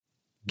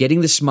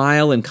Getting the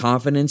smile and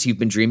confidence you've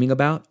been dreaming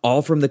about,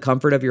 all from the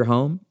comfort of your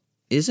home,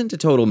 isn't a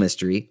total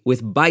mystery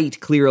with Bite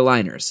clear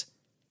aligners.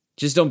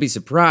 Just don't be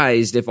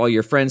surprised if all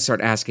your friends start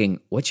asking,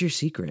 "What's your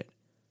secret?"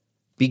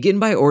 Begin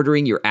by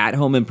ordering your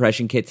at-home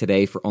impression kit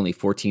today for only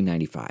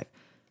 $14.95.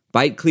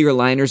 Bite clear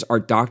aligners are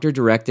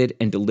doctor-directed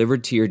and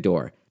delivered to your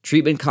door.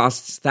 Treatment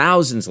costs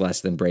thousands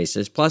less than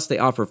braces, plus they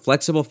offer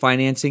flexible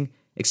financing,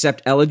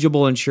 accept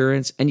eligible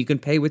insurance, and you can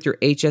pay with your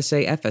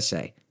HSA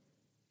FSA.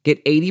 Get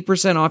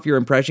 80% off your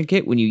impression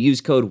kit when you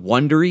use code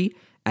WONDERY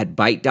at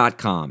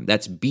Byte.com.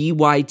 That's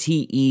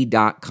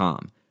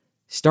BYTE.com.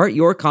 Start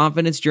your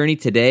confidence journey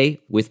today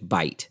with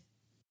Byte.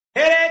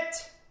 Hit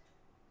it!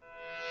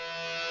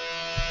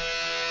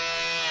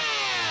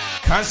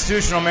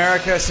 Constitutional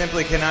America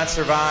simply cannot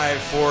survive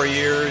 4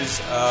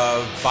 years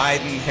of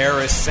Biden,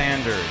 Harris,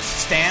 Sanders.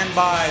 Stand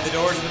by. The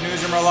doors of the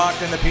newsroom are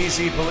locked and the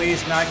PC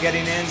police not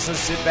getting in, so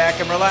sit back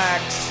and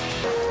relax.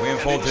 We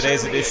unfold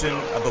today's edition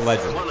of The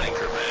Ledger. One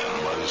anchorman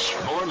was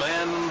more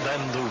man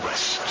than the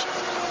rest.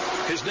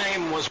 His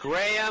name was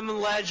Graham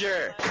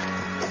Ledger.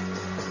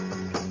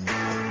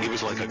 He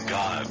was like a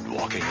god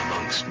walking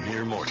amongst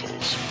mere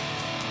mortals.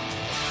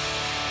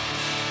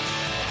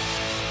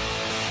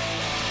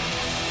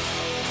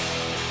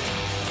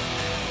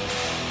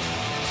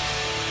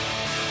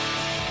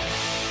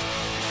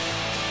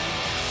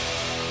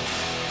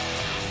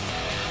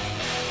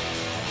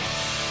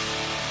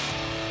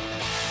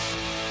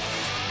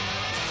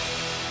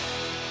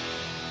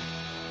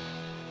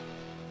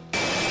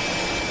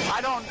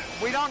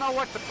 We don't know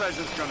what the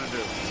president's going to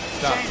do.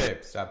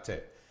 Stop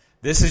tape.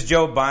 This is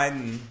Joe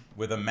Biden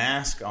with a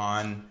mask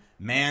on,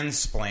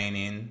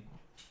 mansplaining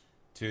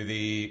to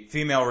the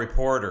female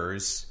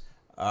reporters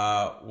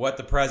what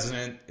the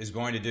president is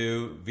going to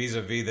do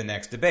vis-a-vis the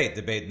next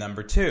debate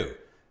number 2,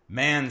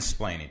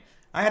 mansplaining.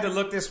 I had to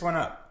look this one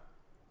up.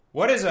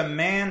 What is a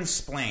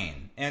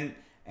mansplain? And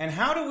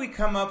how do we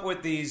come up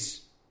with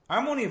these?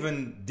 I won't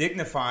even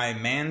dignify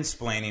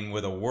mansplaining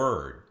with a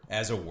word,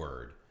 as a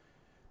word.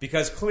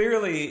 Because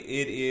clearly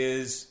it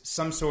is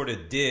some sort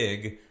of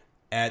dig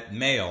at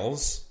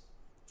males,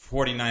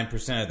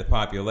 49% of the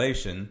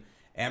population,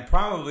 and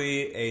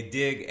probably a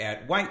dig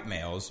at white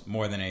males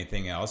more than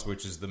anything else,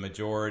 which is the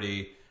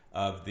majority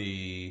of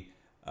the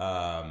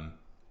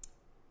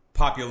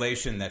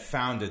population that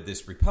founded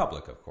this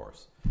republic, of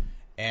course.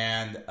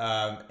 And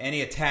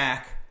any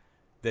attack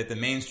that the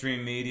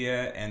mainstream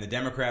media and the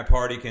Democrat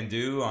Party can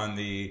do on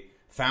the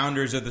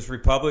founders of this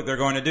republic, they're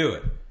going to do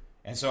it.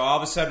 And so all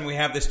of a sudden we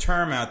have this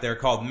term out there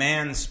called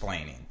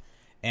mansplaining.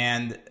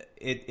 And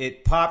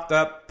it popped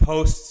up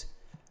post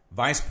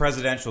vice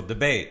presidential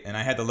debate, and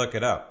I had to look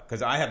it up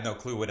because I have no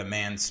clue what a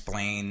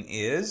mansplain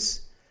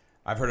is.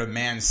 I've heard of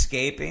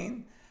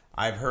manscaping.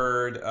 I've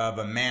heard of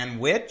a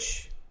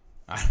man-witch.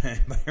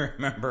 I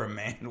remember a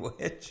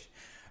man-witch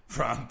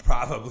from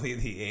probably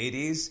the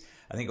 80s.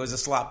 I think it was a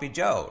Sloppy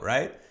Joe,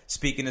 right?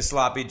 Speaking of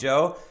Sloppy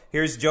Joe,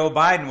 here's Joe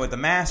Biden with a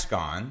mask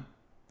on,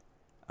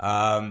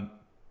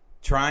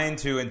 trying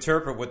to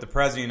interpret what the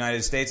President of the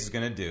United States is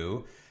going to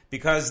do,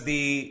 because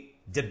the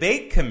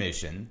debate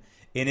commission,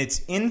 in its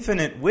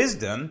infinite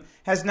wisdom,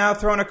 has now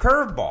thrown a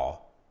curveball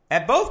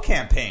at both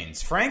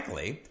campaigns,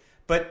 frankly.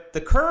 But the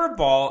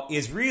curveball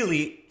is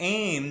really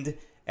aimed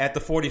at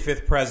the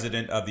 45th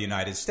President of the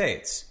United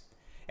States.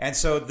 And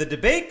so the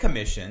debate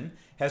commission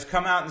has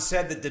come out and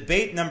said that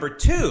debate number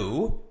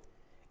 2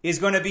 is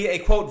going to be a,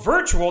 quote,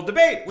 virtual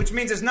debate, which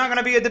means it's not going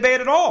to be a debate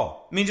at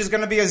all. It means it's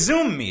going to be a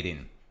Zoom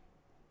meeting.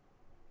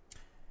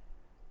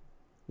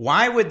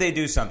 Why would they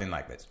do something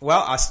like this?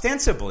 Well,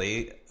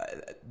 ostensibly,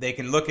 they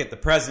can look at the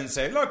president and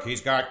say, look,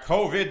 he's got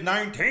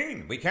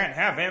COVID-19. We can't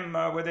have him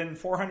within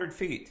 400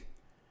 feet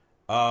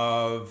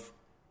of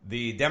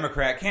the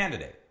Democrat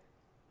candidate.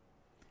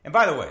 And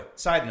by the way,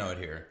 side note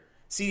here,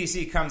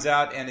 CDC comes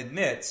out and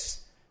admits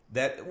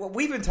that what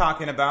we've been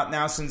talking about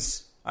now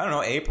since,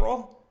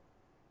 April,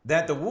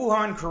 that the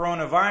Wuhan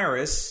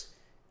coronavirus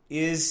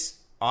is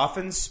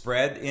often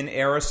spread in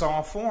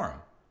aerosol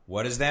form.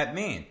 What does that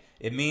mean?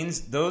 It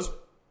means those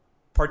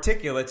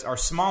particulates are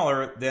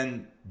smaller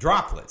than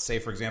droplets. Say,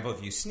 for example,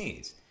 if you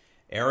sneeze.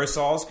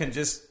 Aerosols can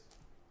just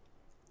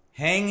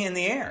hang in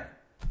the air.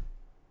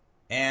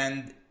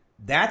 And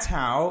that's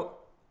how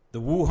the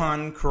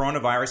Wuhan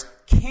coronavirus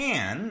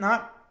can,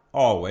 not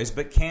always,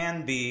 but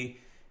can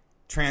be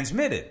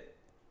transmitted.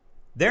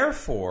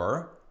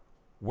 Therefore,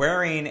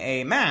 wearing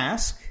a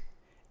mask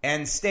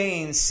and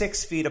staying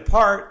 6 feet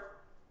apart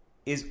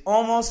is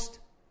almost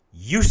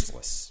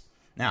useless.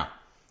 Now,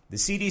 the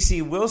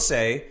CDC will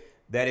say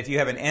that if you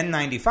have an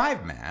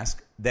N95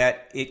 mask,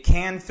 that it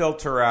can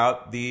filter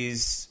out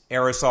these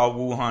aerosol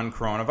Wuhan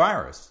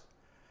coronavirus.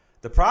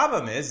 The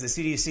problem is the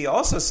CDC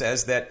also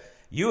says that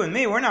you and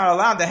me, we're not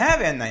allowed to have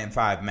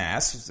N95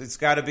 masks. It's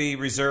got to be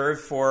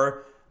reserved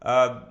for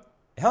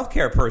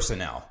healthcare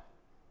personnel.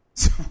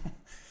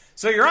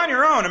 So you're on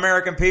your own,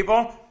 American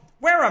people.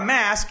 Wear a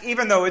mask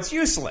even though it's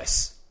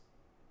useless.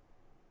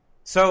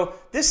 So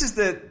this is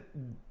the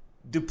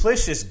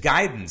duplicitous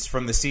guidance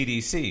from the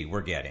CDC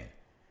we're getting.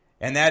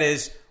 And that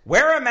is,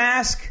 wear a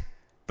mask,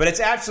 But it's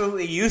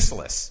absolutely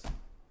useless.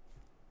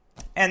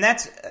 And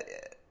that's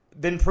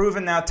been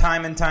proven now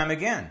time and time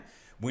again.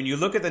 When you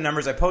look at the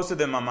numbers, I posted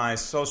them on my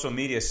social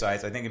media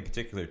sites, I think in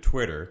particular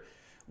Twitter.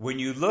 When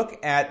you look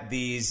at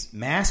these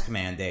mask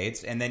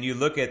mandates and then you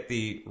look at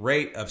the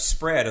rate of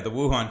spread of the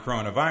Wuhan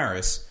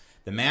coronavirus,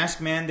 the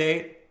mask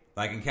mandate,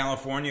 like in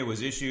California,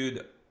 was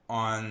issued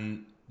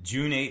on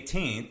June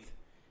 18th,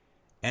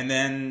 and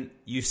then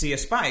you see a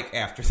spike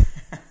after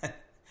that.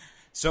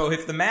 So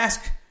if the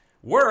mask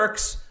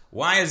works,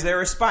 why is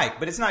there a spike?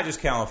 But it's not just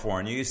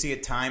California. You see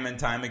it time and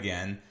time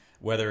again,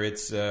 whether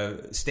it's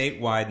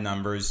statewide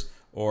numbers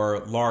or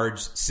large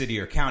city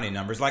or county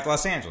numbers, like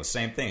Los Angeles.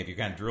 Same thing. If you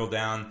kind of drill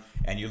down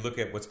and you look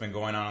at what's been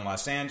going on in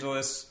Los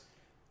Angeles,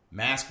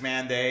 mask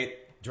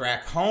mandate,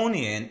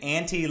 draconian,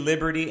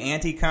 anti-liberty,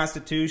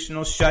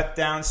 anti-constitutional,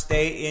 shutdown,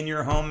 stay in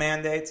your home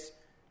mandates,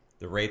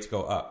 the rates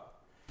go up.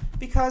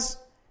 Because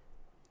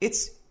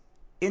it's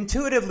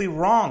intuitively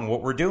wrong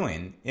what we're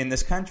doing in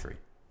this country.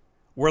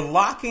 We're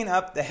locking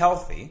up the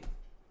healthy,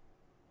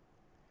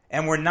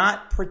 and we're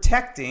not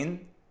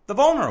protecting the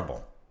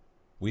vulnerable.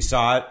 We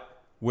saw it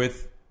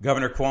with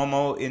Governor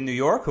Cuomo in New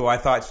York, who I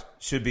thought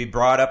should be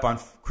brought up on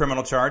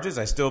criminal charges.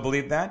 I still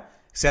believe that.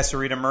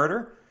 Accessory to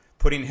murder,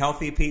 putting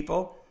healthy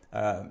people,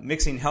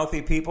 mixing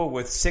healthy people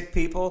with sick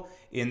people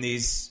in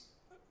these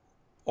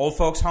old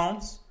folks'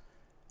 homes.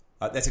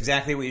 That's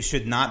exactly what you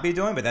should not be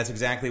doing, but that's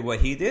exactly what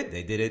he did.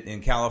 They did it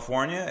in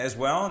California as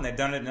well, and they've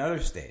done it in other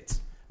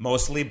states,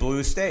 mostly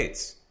blue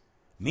states.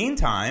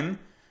 Meantime,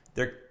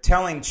 they're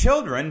telling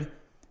children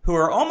who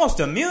are almost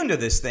immune to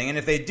this thing, and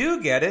if they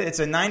do get it, it's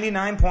a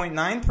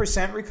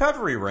 99.9%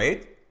 recovery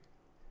rate.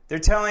 They're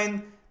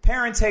telling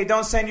parents, hey,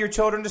 don't send your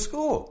children to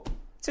school.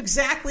 It's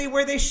exactly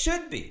where they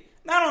should be.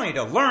 Not only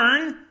to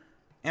learn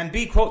and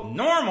be, quote,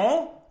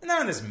 normal,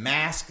 none of this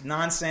mask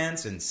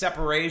nonsense and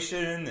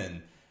separation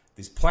and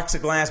these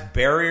plexiglass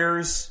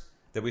barriers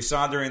that we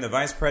saw during the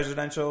vice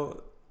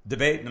presidential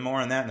debate, and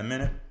more on that in a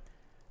minute.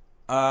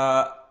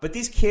 But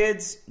these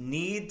kids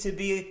need to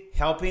be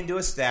helping to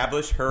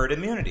establish herd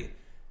immunity.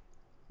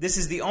 This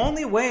is the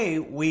only way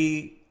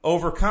we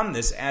overcome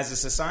this as a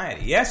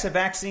society. Yes, a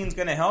vaccine is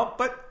going to help,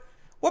 but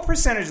what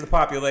percentage of the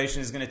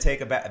population is going to take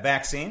a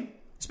vaccine,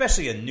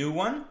 especially a new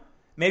one?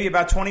 Maybe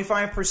about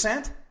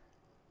 25%?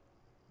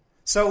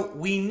 So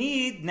we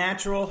need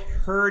natural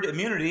herd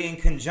immunity in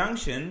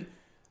conjunction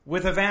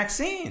with a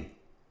vaccine.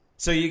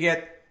 So you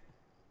get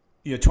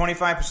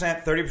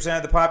 25%, 30%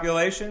 of the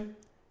population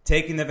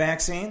taking the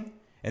vaccine,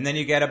 and then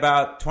you get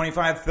about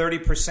 25,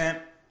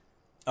 30%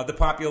 of the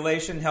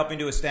population helping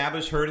to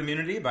establish herd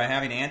immunity by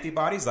having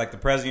antibodies like the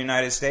President of the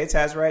United States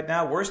has right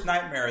now. Worst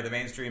nightmare of the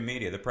mainstream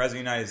media. The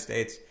President of the United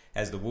States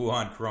has the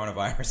Wuhan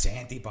coronavirus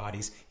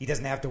antibodies. He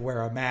doesn't have to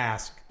wear a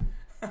mask.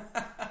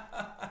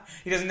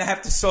 He doesn't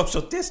have to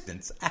social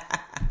distance.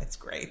 That's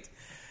great.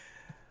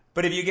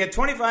 But if you get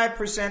 25%,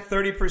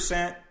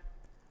 30%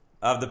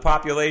 of the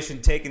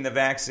population taking the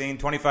vaccine,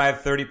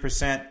 25,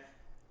 30%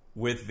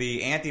 with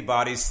the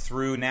antibodies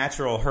through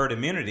natural herd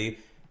immunity,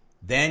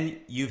 then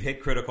you've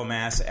hit critical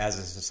mass as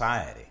a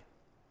society.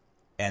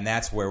 And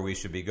that's where we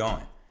should be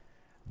going.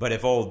 But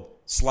if old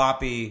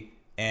sloppy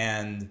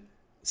and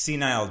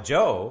senile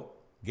Joe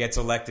gets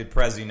elected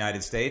president of the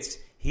United States,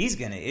 he's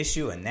going to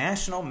issue a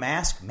national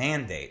mask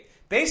mandate.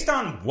 Based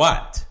on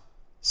what,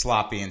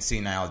 sloppy and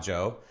senile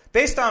Joe?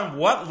 Based on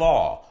what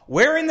law?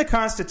 Where in the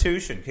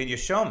Constitution, can you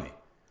show me?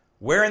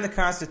 Where in the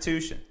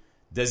Constitution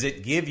does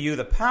it give you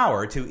the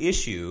power to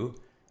issue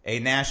a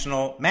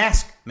national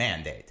mask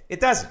mandate? It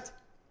doesn't.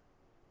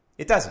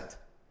 It doesn't.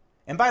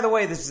 And by the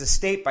way, this is a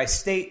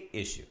state-by-state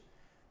issue.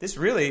 This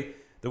really,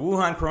 the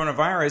Wuhan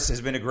coronavirus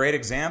has been a great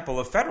example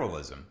of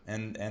federalism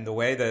and the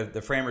way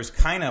the framers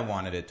kind of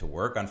wanted it to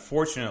work.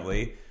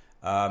 Unfortunately,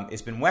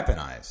 it's been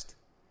weaponized.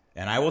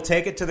 And I will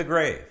take it to the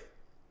grave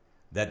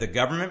that the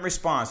government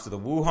response to the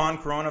Wuhan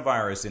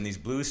coronavirus in these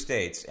blue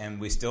states, and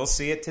we still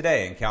see it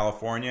today in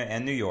California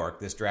and New York,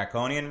 this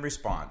draconian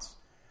response,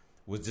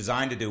 was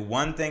designed to do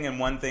one thing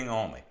and one thing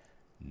only.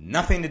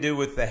 Nothing to do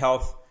with the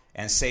health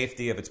and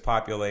safety of its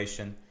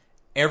population,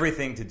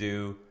 everything to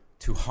do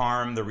to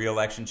harm the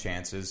re-election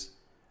chances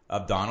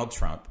of Donald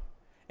Trump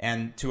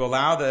and to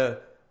allow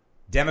the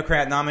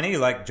Democrat nominee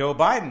like Joe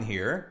Biden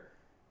here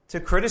to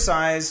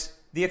criticize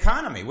the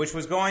economy, which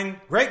was going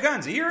great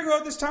guns. A year ago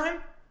at this time,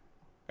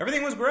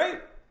 everything was great.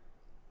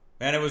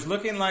 And it was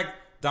looking like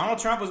Donald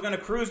Trump was going to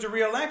cruise to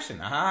re-election.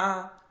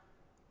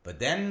 But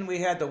then we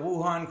had the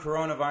Wuhan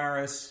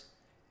coronavirus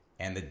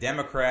and the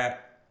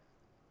Democrat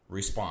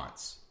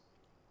response,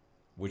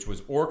 which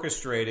was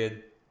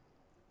orchestrated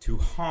to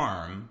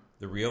harm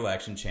the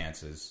re-election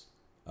chances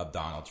of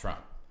Donald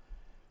Trump.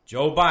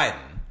 Joe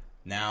Biden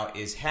now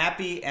is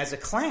happy as a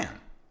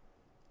clam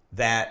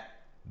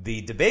that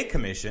the debate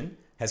commission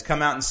has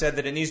come out and said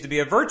that it needs to be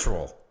a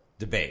virtual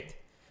debate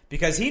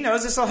because he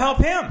knows this will help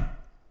him.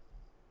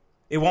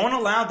 It won't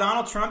allow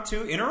Donald Trump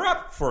to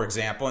interrupt, for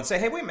example, and say,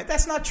 hey, wait a minute,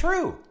 that's not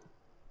true.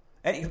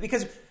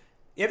 Because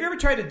Have you ever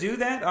tried to do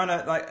that on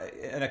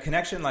in a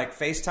connection like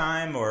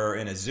FaceTime or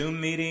in a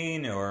Zoom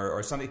meeting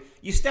or something?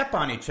 You step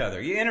on each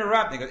other. You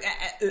interrupt. And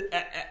it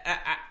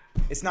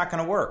goes, It's not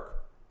going to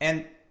work.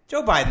 And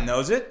Joe Biden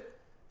knows it.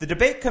 The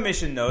debate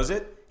commission knows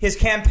it. His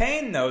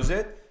campaign knows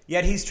it.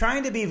 Yet he's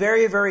trying to be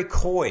very, very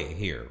coy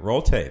here.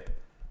 Roll tape.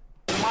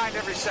 Mind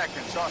every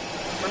second. So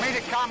for me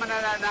to comment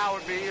on that now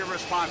would be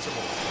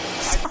irresponsible.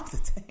 Stop the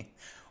thing.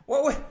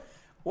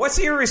 What's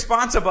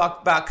irresponsible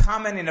about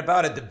commenting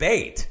about a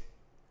debate?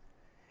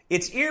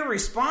 It's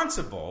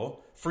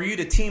irresponsible for you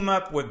to team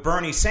up with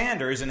Bernie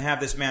Sanders and have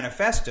this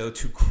manifesto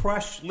to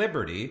crush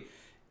liberty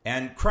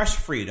and crush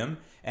freedom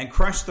and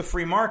crush the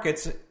free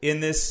markets in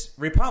this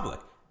republic.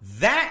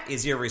 That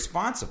is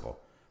irresponsible.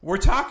 We're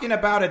talking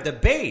about a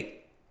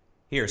debate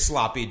here,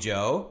 Sloppy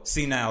Joe,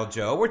 Senile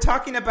Joe. We're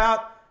talking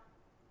about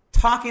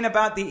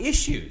the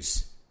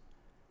issues.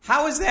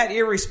 How is that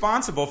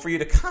irresponsible for you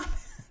to comment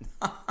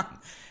on?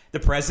 The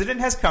president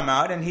has come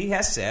out and he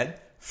has said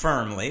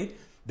firmly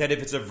that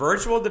if it's a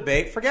virtual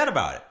debate, forget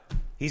about it.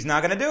 He's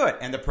not going to do it.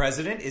 And the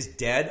president is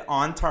dead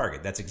on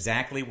target. That's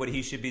exactly what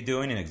he should be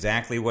doing and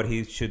exactly what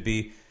he should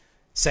be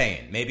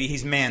saying. Maybe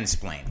he's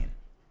mansplaining.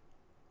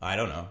 I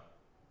don't know.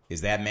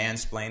 Is that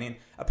mansplaining?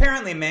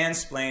 Apparently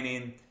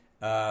mansplaining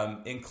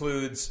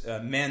includes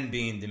men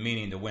being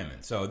demeaning to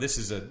women. So this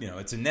is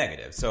it's a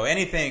negative. So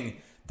anything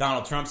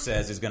Donald Trump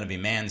says is going to be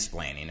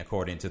mansplaining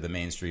according to the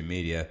mainstream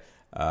media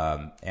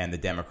and the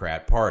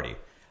Democrat Party.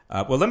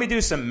 Well, let me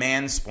do some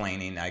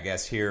mansplaining, I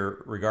guess,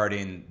 here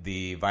regarding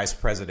the vice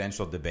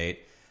presidential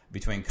debate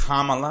between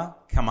Kamala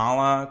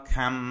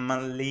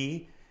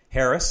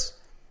Harris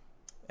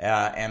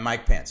and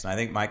Mike Pence. And I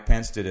think Mike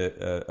Pence did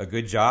a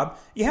good job.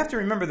 You have to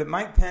remember that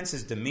Mike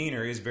Pence's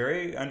demeanor is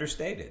very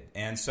understated.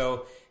 And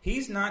so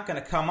he's not going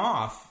to come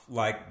off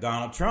like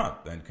Donald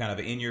Trump and kind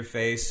of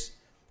in-your-face,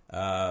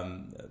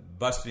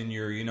 busting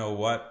your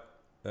you-know-what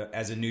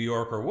as a New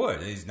Yorker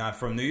would. He's not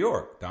from New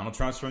York. Donald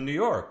Trump's from New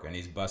York, and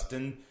he's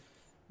busting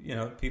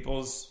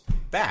people's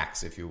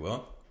backs, if you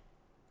will.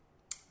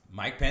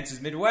 Mike Pence is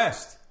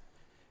Midwest,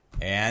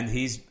 and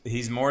he's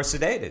more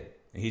sedated.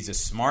 He's a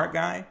smart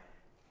guy.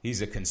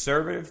 He's a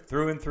conservative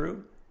through and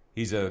through.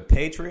 He's a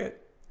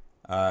patriot.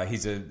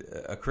 He's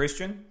a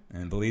Christian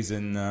and believes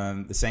in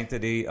the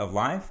sanctity of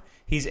life.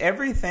 He's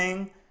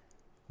everything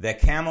that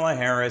Kamala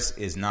Harris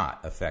is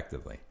not,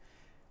 effectively.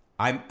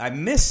 I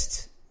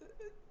missed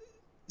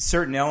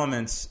certain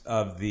elements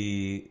of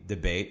the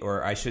debate,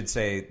 or I should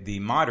say the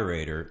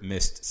moderator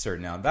missed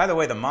certain elements. By the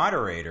way, the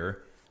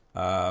moderator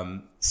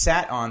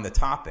sat on the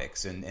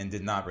topics and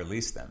did not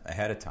release them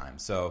ahead of time.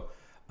 So,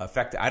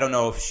 I don't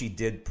know if she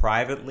did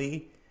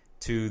privately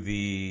to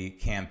the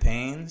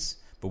campaigns,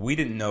 but we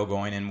didn't know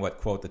going in what,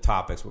 quote, the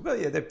topics were. But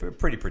yeah, they're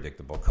pretty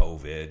predictable.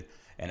 COVID,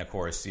 and of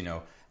course,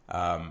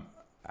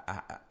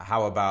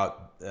 how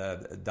about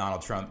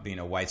Donald Trump being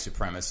a white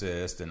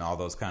supremacist and all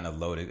those kind of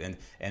loaded,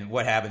 and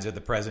what happens if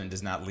the president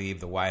does not leave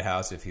the White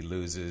House if he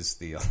loses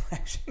the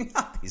election?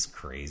 These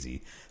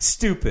crazy,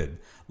 stupid,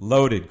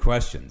 loaded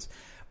questions.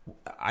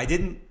 I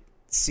didn't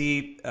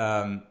see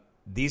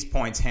these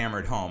points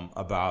hammered home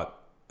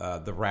about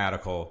the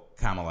radical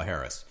Kamala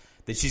Harris,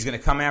 that she's going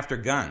to come after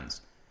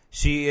guns.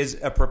 She is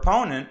a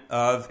proponent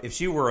of, if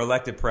she were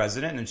elected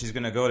president, and she's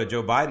going to go to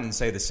Joe Biden and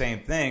say the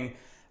same thing,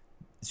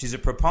 she's a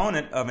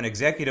proponent of an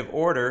executive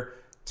order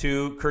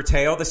to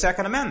curtail the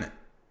Second Amendment.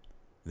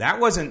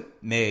 That wasn't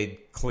made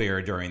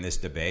clear during this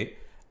debate.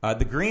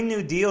 The Green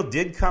New Deal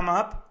did come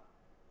up,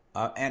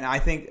 and I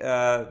think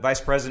Vice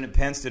President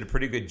Pence did a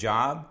pretty good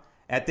job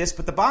at this.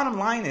 But the bottom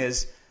line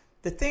is,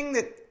 the thing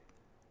that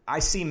I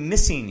see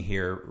missing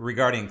here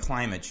regarding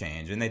climate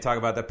change, and they talk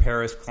about the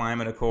Paris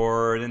Climate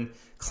Accord and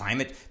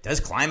does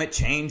climate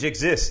change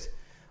exist?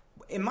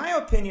 In my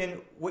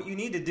opinion, what you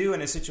need to do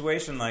in a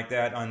situation like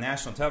that on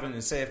national television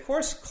is say, of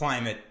course,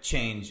 climate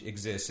change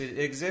exists. It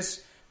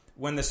exists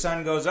when the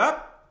sun goes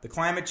up, the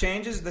climate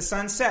changes, the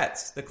sun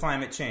sets, the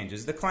climate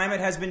changes. The climate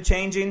has been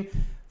changing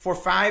for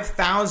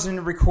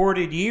 5,000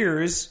 recorded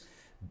years,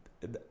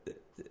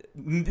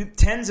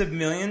 tens of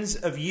millions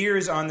of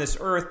years on this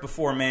earth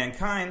before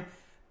mankind,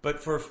 but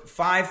for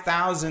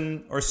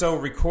 5,000 or so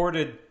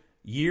recorded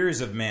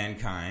years of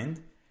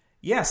mankind,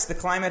 yes, the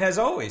climate has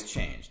always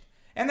changed.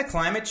 And the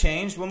climate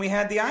changed when we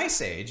had the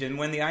Ice Age and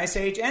when the Ice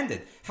Age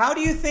ended. How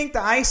do you think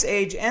the Ice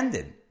Age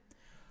ended?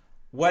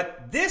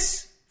 What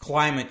this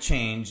climate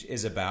change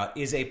is about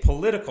is a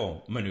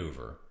political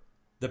maneuver.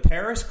 The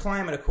Paris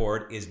Climate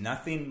Accord is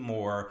nothing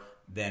more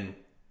than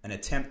an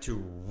attempt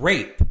to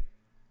rape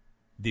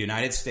the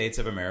United States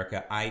of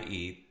America,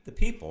 i.e. the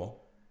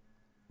people.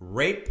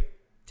 Rape,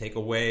 take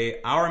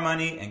away our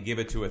money and give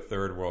it to a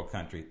third world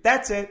country.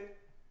 That's it.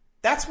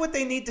 That's what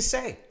they need to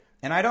say.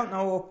 And I don't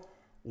know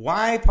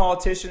why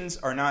politicians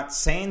are not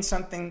saying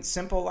something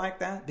simple like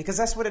that, because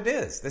that's what it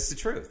is. That's the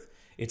truth.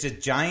 It's a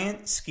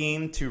giant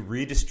scheme to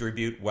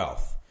redistribute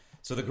wealth.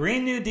 So the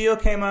Green New Deal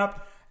came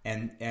up,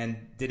 and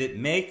did it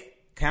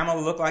make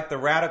Kamala look like the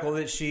radical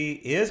that she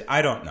is?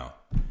 I don't know.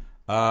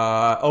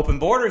 Open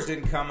borders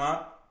didn't come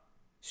up.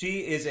 She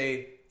is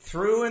a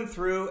through and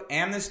through,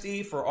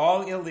 amnesty for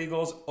all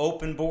illegals,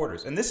 open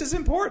borders. And this is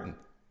important.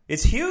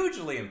 It's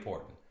hugely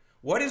important.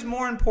 What is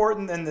more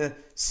important than the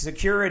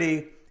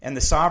security and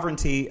the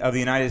sovereignty of the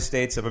United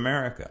States of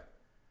America?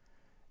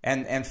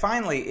 And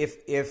finally,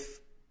 if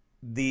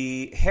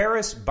the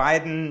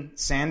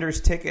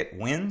Harris-Biden-Sanders ticket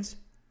wins,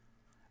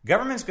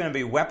 government's going to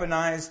be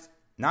weaponized,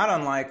 not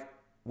unlike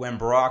when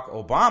Barack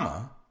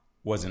Obama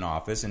was in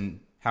office and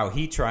how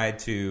he tried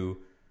to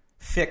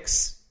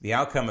fix the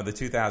outcome of the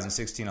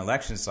 2016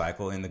 election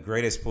cycle in the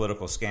greatest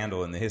political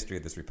scandal in the history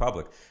of this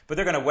republic. But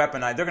they're going to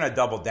weaponize, they're going to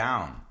double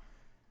down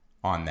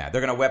on that.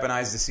 They're going to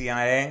weaponize the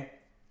CIA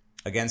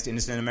against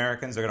innocent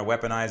Americans. They're going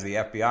to weaponize the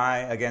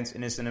FBI against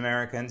innocent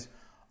Americans,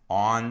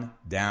 on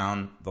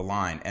down the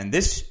line. And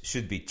this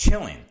should be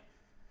chilling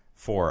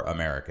for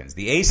Americans.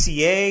 The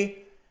ACA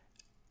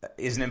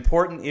is an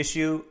important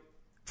issue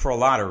for a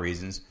lot of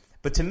reasons,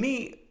 but to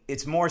me,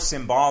 it's more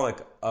symbolic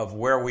of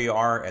where we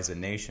are as a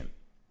nation.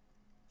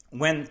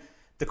 When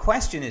the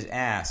question is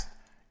asked,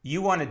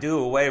 you want to do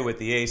away with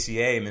the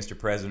ACA, Mr.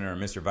 President or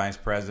Mr. Vice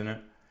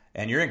President,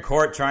 and you're in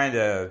court trying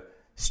to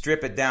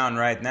strip it down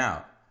right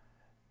now,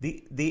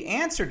 the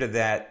answer to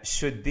that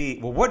should be,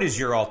 well, what is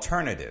your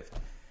alternative?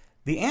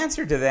 The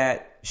answer to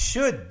that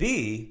should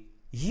be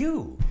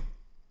you.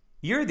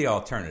 You're the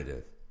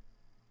alternative.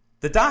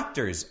 The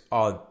doctors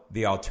are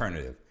the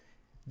alternative.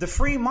 The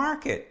free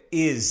market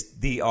is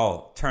the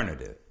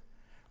alternative.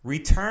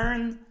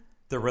 Return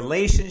the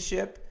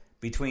relationship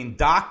between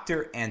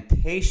doctor and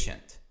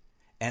patient,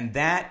 and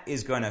that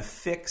is going to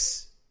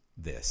fix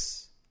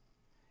this.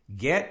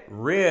 Get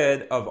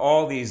rid of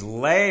all these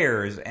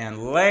layers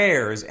and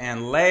layers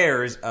and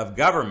layers of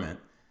government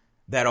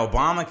that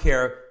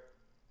Obamacare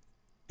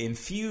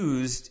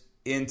infused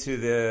into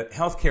the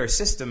healthcare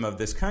system of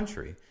this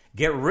country.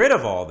 Get rid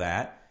of all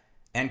that,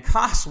 and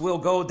costs will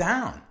go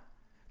down.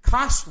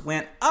 Costs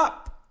went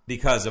up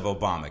because of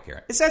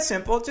Obamacare. It's that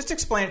simple. Just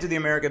explain it to the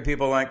American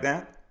people like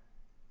that.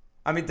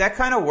 I mean, that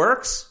kind of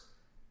works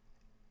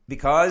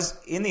because,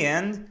 in the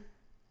end,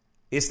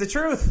 it's the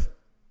truth.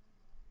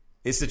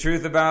 It's the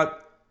truth about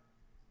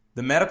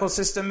the medical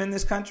system in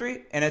this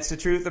country, and it's the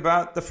truth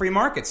about the free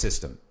market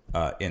system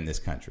in this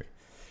country.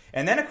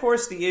 And then, of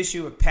course, the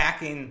issue of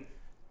packing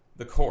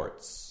the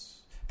courts,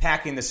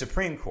 packing the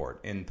Supreme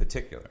Court in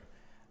particular.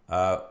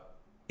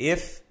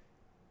 If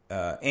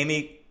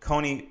Amy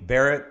Coney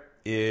Barrett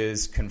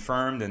is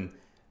confirmed and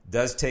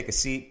does take a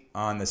seat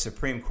on the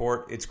Supreme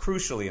Court, it's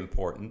crucially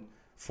important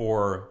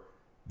for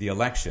the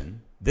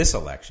election, this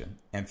election,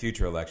 and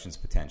future elections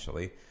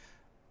potentially.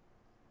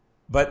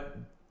 But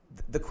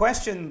the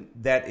question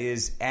that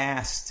is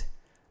asked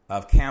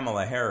of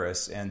Kamala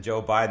Harris and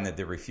Joe Biden that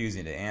they're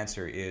refusing to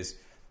answer is,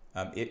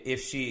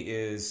 if she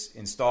is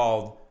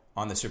installed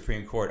on the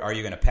Supreme Court, are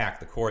you going to pack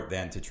the court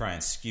then to try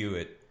and skew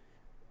it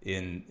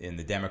in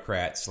the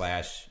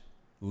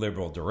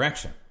Democrat/liberal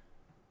direction?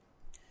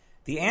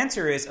 The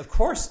answer is, of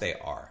course they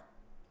are.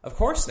 Of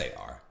course they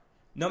are.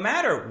 No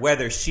matter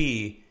whether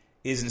she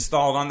is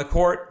installed on the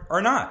court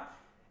or not.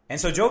 And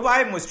so Joe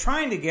Biden was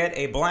trying to get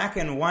a black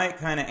and white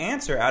kind of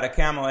answer out of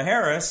Kamala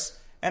Harris.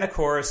 And of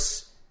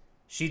course,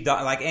 she,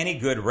 like any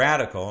good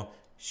radical,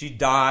 she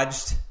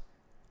dodged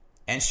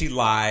and she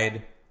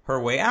lied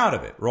her way out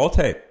of it. Roll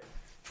tape.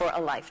 For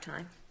a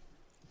lifetime.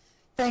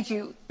 Thank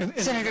you,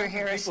 Senator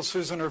Harris. People,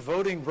 Susan, are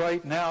voting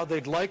right now.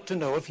 They'd like to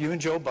know if you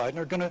and Joe Biden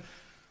are going to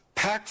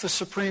pack the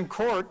Supreme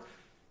Court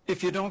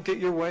if you don't get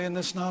your way in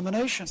this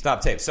nomination.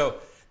 Stop tape. So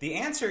the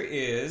answer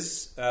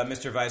is,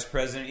 Mr. Vice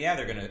President, yeah,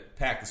 they're going to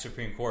pack the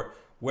Supreme Court,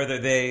 whether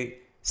they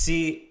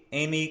see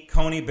Amy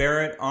Coney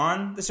Barrett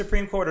on the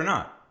Supreme Court or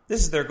not.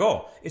 This is their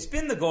goal. It's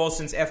been the goal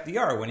since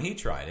FDR when he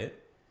tried it.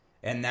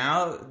 And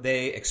now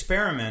they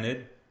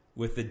experimented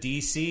with the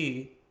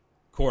D.C.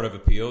 Court of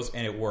Appeals,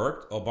 and it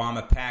worked.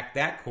 Obama packed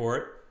that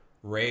court,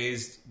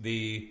 raised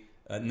the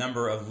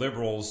number of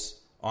liberals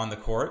on the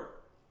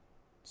court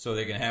so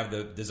they can have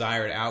the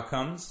desired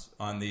outcomes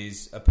on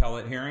these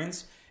appellate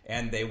hearings.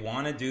 And they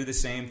want to do the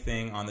same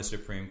thing on the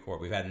Supreme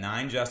Court. We've had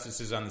 9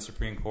 justices on the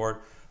Supreme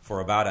Court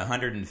for about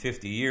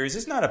 150 years.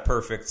 It's not a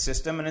perfect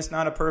system, and it's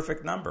not a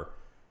perfect number.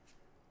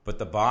 But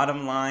the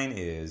bottom line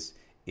is,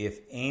 if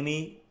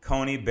Amy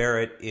Coney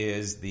Barrett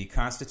is the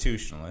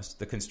constitutionalist,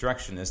 the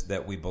constructionist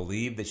that we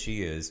believe that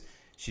she is,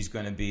 she's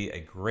going to be a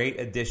great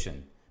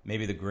addition,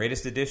 maybe the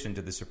greatest addition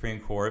to the Supreme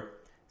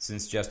Court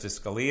since Justice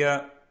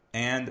Scalia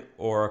and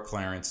or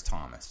Clarence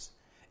Thomas.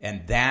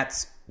 And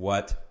that's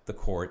what the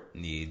court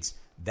needs.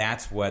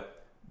 That's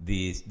what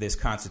this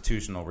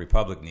constitutional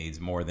republic needs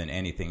more than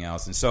anything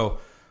else. And so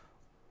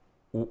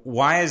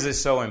why is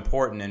this so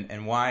important,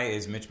 and why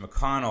is Mitch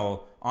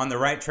McConnell on the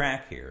right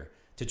track here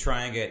to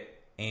try and get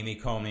Amy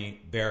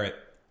Coney Barrett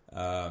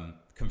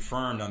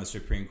confirmed on the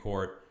Supreme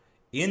Court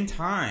in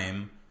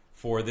time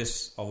for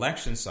this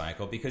election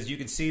cycle? Because you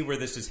can see where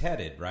this is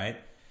headed, right?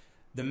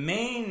 The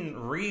main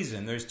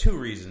reason, there's 2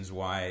 reasons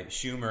why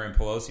Schumer and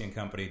Pelosi and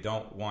company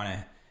don't want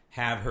to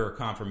have her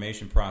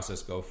confirmation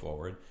process go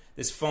forward.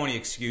 This phony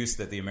excuse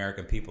that the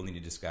American people need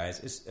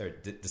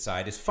to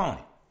decide is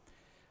phony.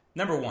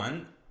 Number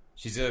one,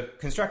 She's a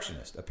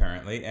constructionist,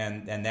 apparently,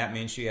 and that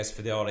means she has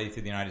fidelity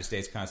to the United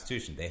States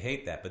Constitution. They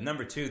hate that. But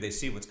number two, they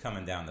see what's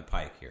coming down the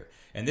pike here.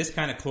 And this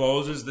kind of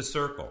closes the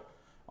circle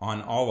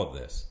on all of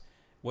this.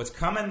 What's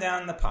coming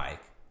down the pike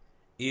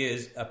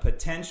is a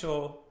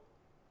potential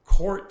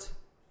court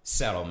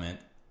settlement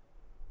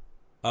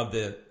of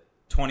the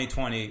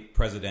 2020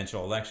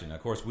 presidential election.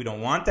 Of course, we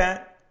don't want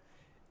that.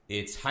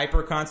 It's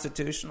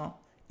hyper-constitutional.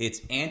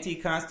 It's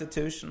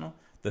anti-constitutional.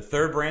 The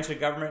third branch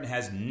of government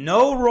has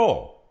no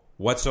role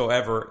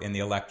whatsoever in the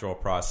electoral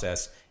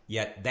process,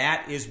 yet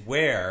that is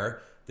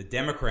where the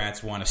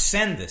Democrats want to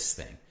send this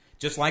thing,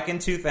 just like in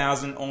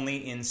 2000, only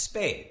in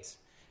spades.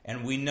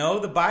 And we know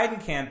the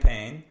Biden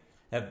campaign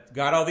have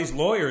got all these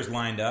lawyers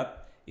lined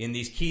up in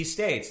these key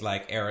states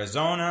like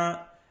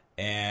Arizona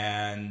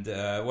and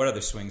what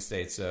other swing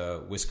states?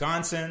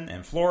 Wisconsin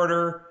and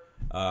Florida,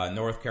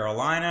 North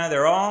Carolina.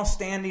 They're all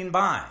standing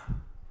by.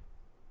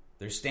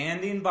 They're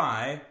standing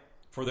by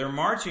for their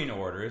marching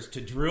orders to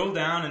drill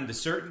down into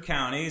certain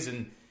counties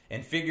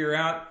and figure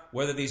out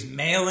whether these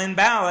mail-in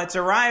ballots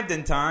arrived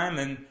in time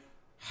and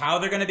how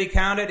they're going to be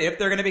counted, if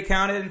they're going to be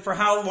counted, and for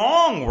how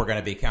long we're going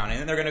to be counting.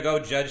 And they're going to go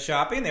judge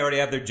shopping. They already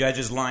have their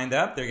judges lined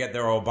up. They get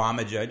their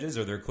Obama judges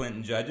or their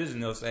Clinton judges,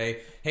 and they'll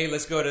say, hey,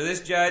 let's go to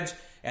this judge,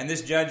 and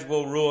this judge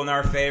will rule in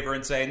our favor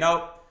and say,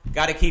 nope,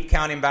 got to keep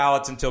counting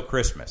ballots until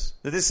Christmas.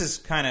 So this is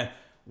kind of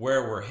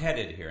where we're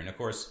headed here. And, of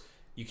course,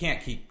 you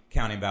can't keep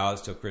counting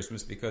ballots till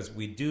Christmas because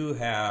we do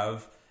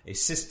have a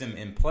system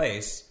in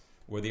place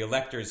where the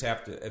electors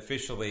have to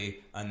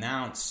officially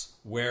announce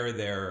where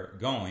they're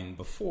going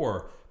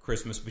before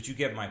Christmas. But you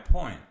get my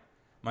point.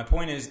 My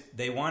point is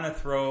they want to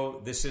throw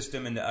the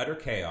system into utter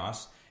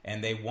chaos,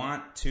 and they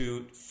want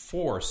to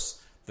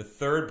force the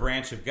third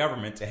branch of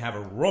government to have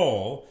a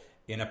role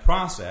in a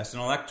process, an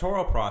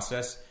electoral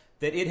process,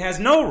 that it has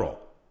no role,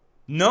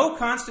 no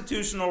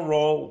constitutional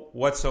role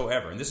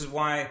whatsoever. And this is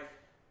why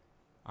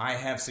I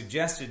have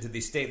suggested to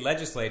the state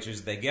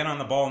legislatures they get on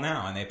the ball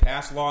now and they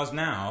pass laws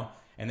now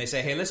and they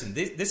say, hey, listen,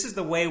 this is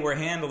the way we're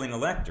handling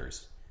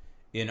electors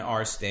in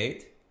our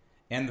state.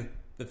 And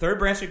the third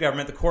branch of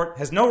government, the court,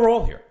 has no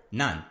role here,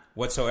 none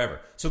whatsoever.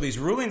 So these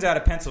rulings out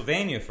of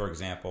Pennsylvania, for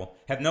example,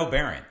 have no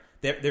bearing.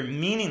 They're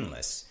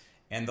meaningless.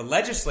 And the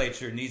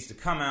legislature needs to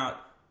come out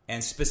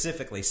and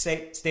specifically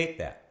state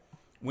that.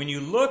 When you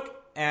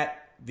look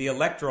at the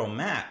electoral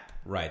map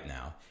right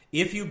now,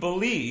 if you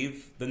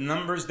believe the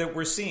numbers that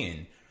we're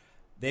seeing,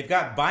 they've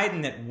got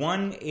Biden at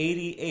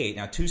 188.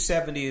 Now,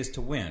 270 is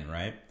to win,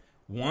 right?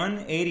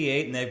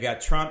 188, and they've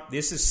got Trump.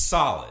 This is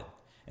solid.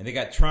 And they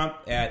got Trump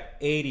at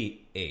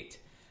 88.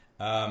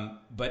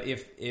 But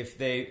if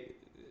they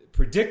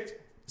predict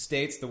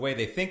states the way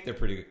they think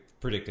they're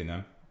predicting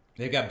them,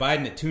 they've got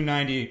Biden at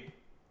 290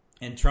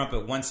 and Trump at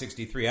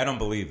 163. I don't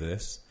believe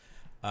this.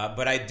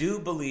 But I do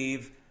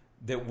believe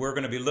that we're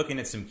going to be looking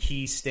at some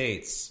key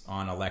states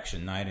on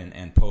election night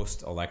and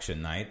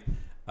post-election night.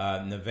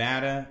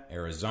 Nevada,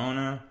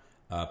 Arizona,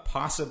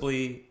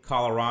 possibly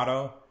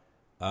Colorado,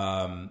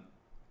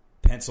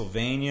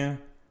 Pennsylvania,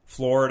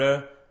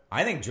 Florida.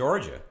 I think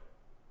Georgia.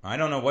 I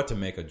don't know what to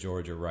make of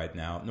Georgia right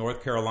now.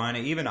 North Carolina,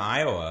 even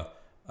Iowa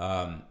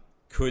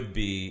could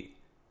be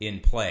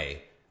in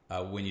play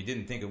when you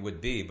didn't think it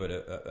would be, but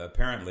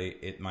apparently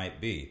it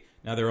might be.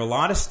 Now, there are a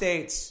lot of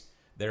states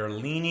that are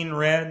leaning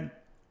red,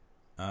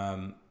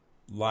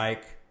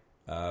 like,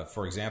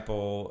 for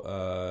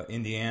example,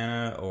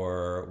 Indiana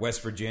or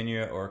West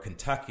Virginia or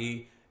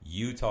Kentucky,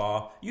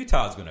 Utah.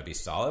 Utah is going to be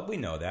solid. We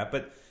know that.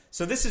 But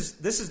so this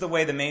is the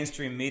way the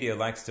mainstream media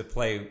likes to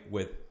play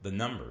with the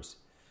numbers.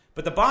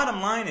 But the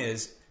bottom line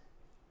is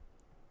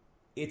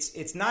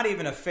it's not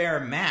even a fair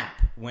map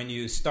when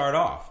you start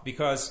off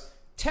because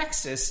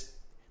Texas,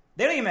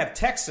 they don't even have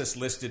Texas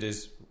listed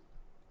as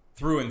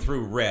through and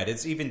through red.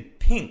 It's even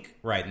pink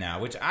right now,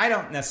 which I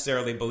don't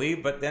necessarily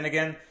believe. But then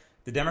again,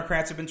 the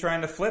Democrats have been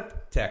trying to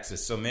flip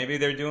Texas, so maybe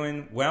they're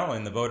doing well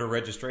in the voter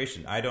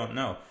registration. I don't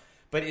know.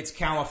 But it's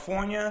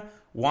California,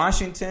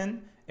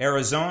 Washington,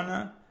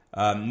 Arizona,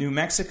 New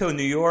Mexico,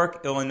 New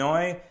York,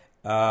 Illinois,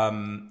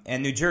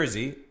 and New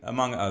Jersey,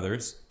 among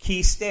others,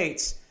 key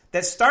states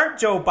that start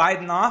Joe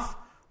Biden off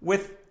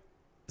with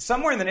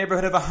somewhere in the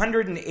neighborhood of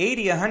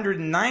 180,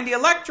 190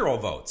 electoral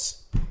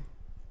votes.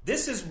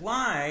 This is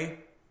why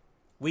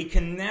we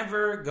can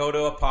never go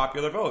to a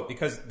popular vote,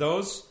 because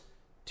those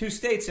two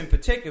states in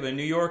particular,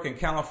 New York and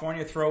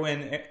California, throw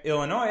in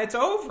Illinois, it's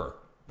over.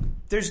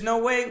 There's no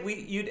way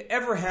you'd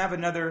ever have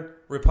another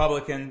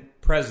Republican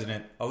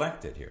president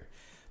elected here.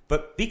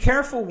 But be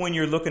careful when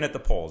you're looking at the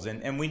polls,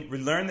 and we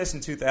learned this in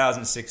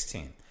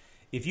 2016.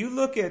 If you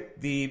look at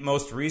the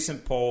most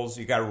recent polls,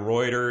 you got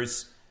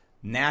Reuters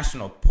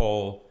national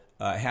poll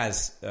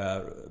has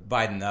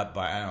Biden up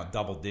by, I don't know,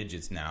 double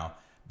digits now.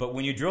 But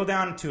when you drill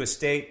down to a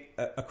state,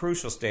 a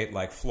crucial state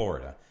like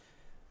Florida,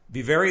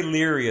 be very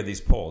leery of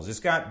these polls. It's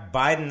got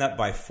Biden up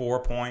by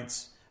 4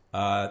 points.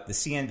 The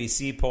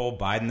CNBC poll,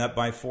 Biden up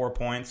by 4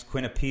 points.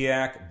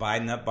 Quinnipiac,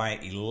 Biden up by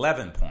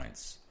 11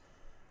 points.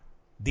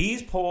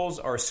 These polls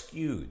are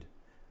skewed.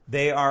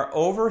 they are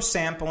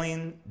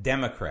oversampling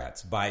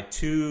Democrats by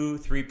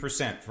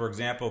 2-3%. For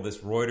example, the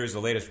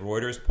latest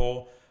Reuters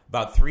poll,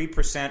 about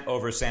 3%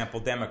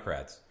 oversample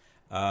Democrats.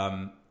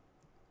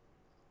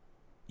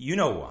 You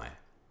know why.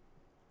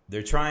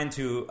 They're trying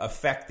to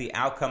affect the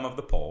outcome of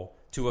the poll,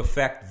 to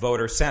affect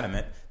voter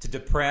sentiment, to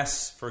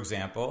depress, for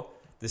example,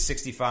 the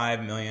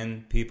 65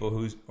 million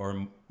people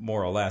or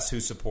more or less,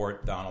 who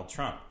support Donald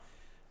Trump.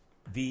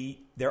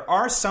 There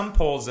are some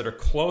polls that are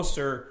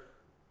closer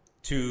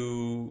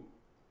to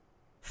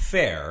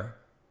fair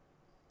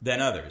than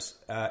others.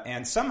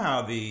 And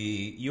somehow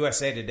the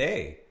USA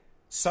Today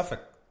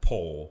Suffolk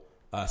poll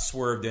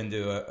swerved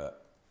into a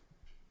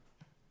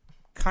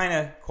kind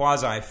of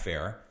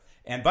quasi-fair.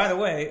 And by the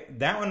way,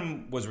 that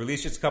one was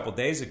released just a couple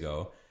days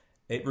ago.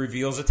 It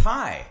reveals a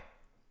tie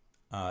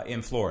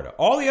in Florida.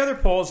 All the other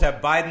polls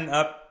have Biden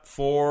up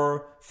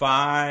 4,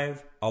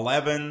 5,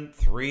 11,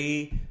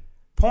 3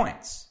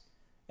 points.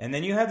 And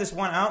then you have this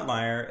one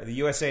outlier, the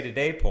USA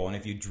Today poll. And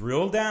if you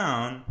drill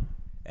down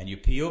and you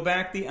peel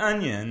back the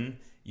onion,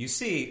 you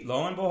see,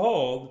 lo and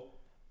behold,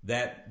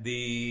 that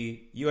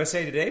the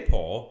USA Today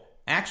poll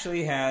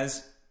actually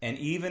has an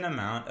even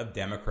amount of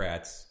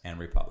Democrats and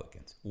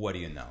Republicans. What do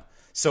you know?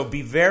 So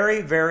be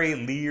very, very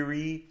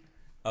leery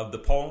of the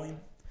polling.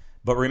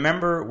 But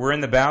remember, we're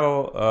in the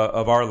battle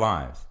of our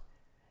lives.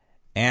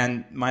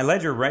 And my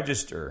Ledger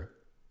Register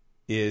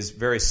is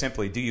very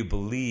simply, do you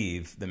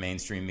believe the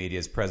mainstream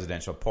media's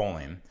presidential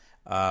polling?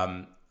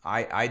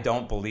 I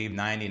don't believe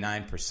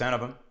 99%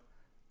 of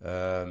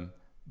them,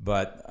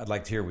 but I'd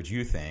like to hear what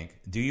you think.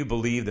 Do you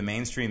believe the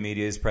mainstream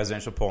media's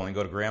presidential polling?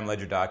 Go to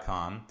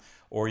grahamledger.com,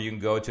 or you can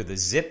go to the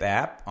Zip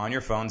app on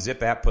your phone.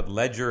 Zip app, put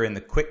Ledger in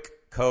the quick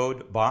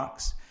code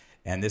box,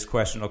 and this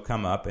question will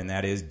come up, and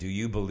that is, do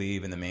you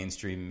believe in the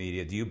mainstream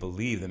media? Do you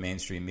believe the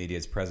mainstream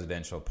media's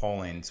presidential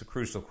polling? It's a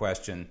crucial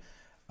question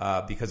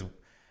because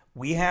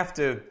we have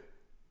to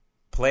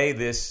play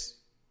this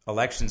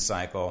election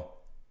cycle,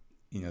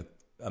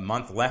 a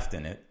month left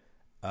in it,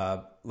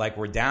 like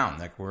we're down,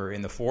 like we're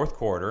in the fourth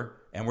quarter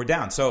and we're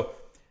down. So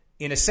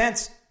in a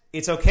sense,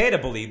 it's okay to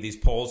believe these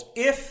polls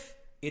if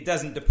it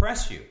doesn't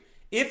depress you,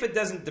 if it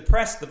doesn't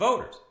depress the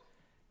voters.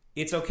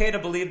 It's okay to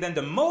believe them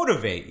to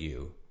motivate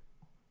you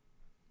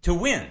to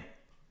win.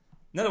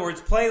 In other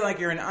words, play like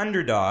you're an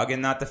underdog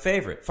and not the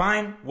favorite.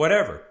 Fine,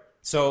 whatever.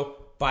 So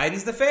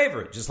Biden's the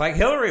favorite, just like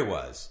Hillary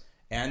was.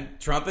 And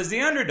Trump is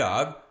the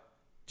underdog,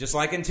 just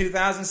like in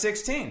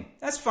 2016.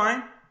 That's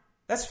fine.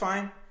 That's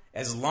fine.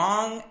 As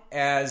long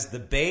as the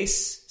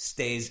base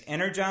stays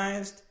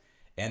energized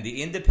and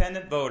the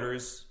independent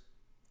voters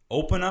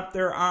open up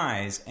their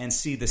eyes and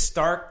see the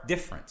stark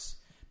difference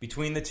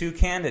between the two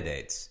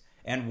candidates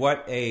and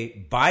what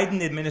a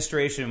Biden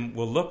administration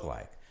will look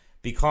like.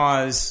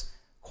 Because,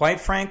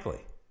 quite frankly,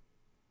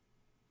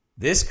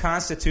 this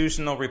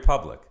constitutional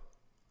republic,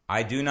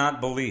 I do not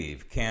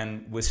believe,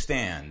 can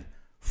withstand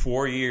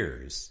 4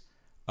 years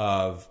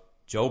of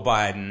Joe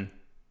Biden,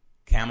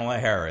 Kamala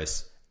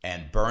Harris,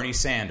 and Bernie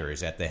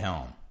Sanders at the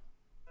helm.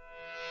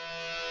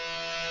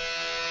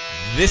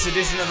 This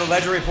edition of the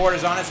Ledger Report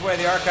is on its way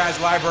to the Archives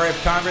Library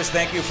of Congress.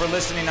 Thank you for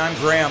listening. I'm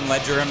Graham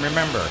Ledger, and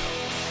remember,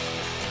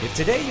 if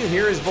today you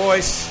hear his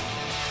voice,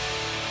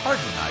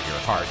 harden not your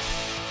heart.